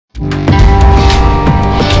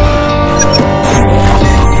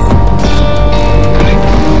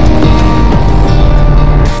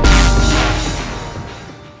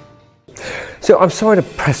So I'm sorry to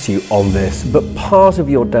press you on this, but part of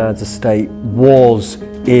your dad's estate was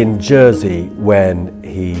in Jersey when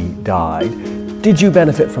he died. Did you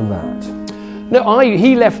benefit from that? No,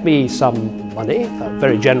 he left me some money,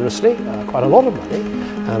 very generously, quite a lot of money,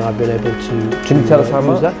 and I've been able to Can you tell us how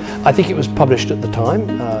much? that. I think it was published at the time,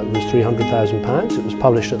 it was £300,000, it was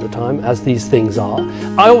published at the time, as these things are.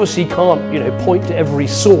 I obviously can't, point to every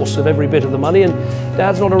source of every bit of the money, and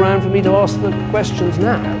Dad's not around for me to ask the questions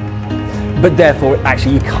now. But therefore,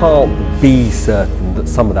 actually, you can't be certain that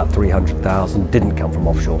some of that 300,000 didn't come from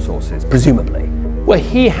offshore sources, presumably. Well,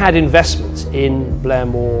 he had investments in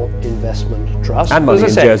Blairmore Investment Trust. And money in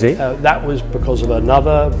Jersey. That was because of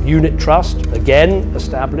another unit trust, again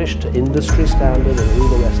established to industry standard and all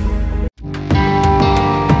the rest of it.